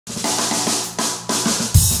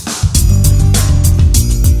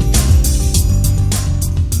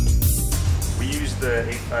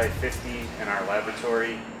6550 in our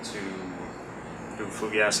laboratory to do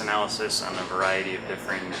flue gas analysis on a variety of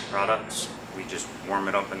different products. We just warm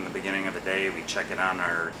it up in the beginning of the day. We check it on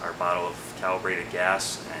our bottle of calibrated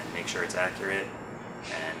gas and make sure it's accurate.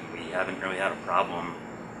 And we haven't really had a problem.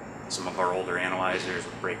 Some of our older analyzers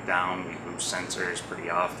would break down. We lose sensors pretty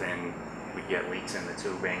often. We'd get leaks in the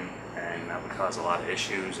tubing, and that would cause a lot of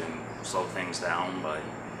issues and slow things down, but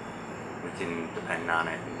we can depend on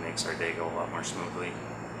it, and it makes our day go a lot more smoothly.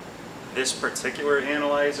 This particular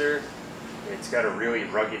analyzer, it's got a really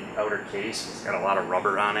rugged outer case. It's got a lot of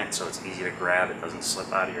rubber on it, so it's easy to grab. It doesn't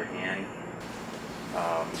slip out of your hand.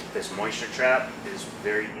 This moisture trap is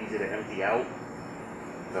very easy to empty out.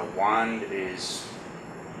 The wand is,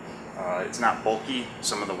 it's not bulky.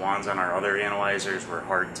 Some of the wands on our other analyzers were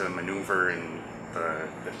hard to maneuver, and the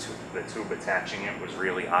tube attaching it was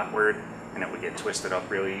really awkward, and it would get twisted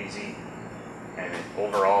up really easy. And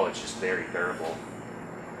overall, it's just very durable.